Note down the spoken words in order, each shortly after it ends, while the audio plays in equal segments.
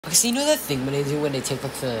So you know that thing when they do when they take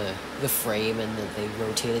like the frame and then they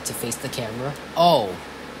rotate it to face the camera? Oh.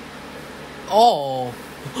 Oh.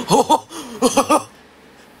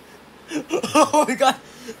 Oh my god.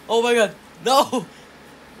 Oh my god. No.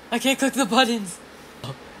 I can't click the buttons.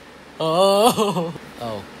 Oh.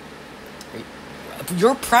 Oh.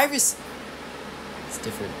 Your privacy. It's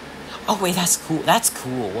different. Oh wait, that's cool. That's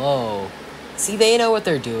cool. Whoa. See, they know what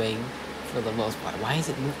they're doing for the most part. Why is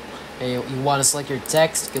it move? Hey, you want to select your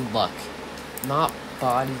text? Good luck. Not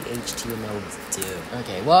body HTML div.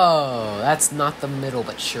 Okay, whoa. That's not the middle,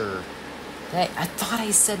 but sure. Hey, I thought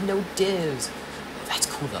I said no divs. Oh, that's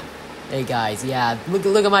cool though. Hey guys, yeah.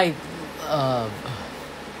 Look at my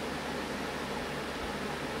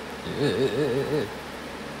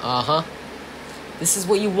uh-huh. This is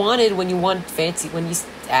what you wanted when you want fancy, when you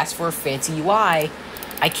asked for a fancy UI.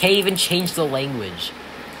 I can't even change the language.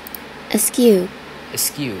 Askew.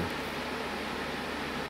 Askew.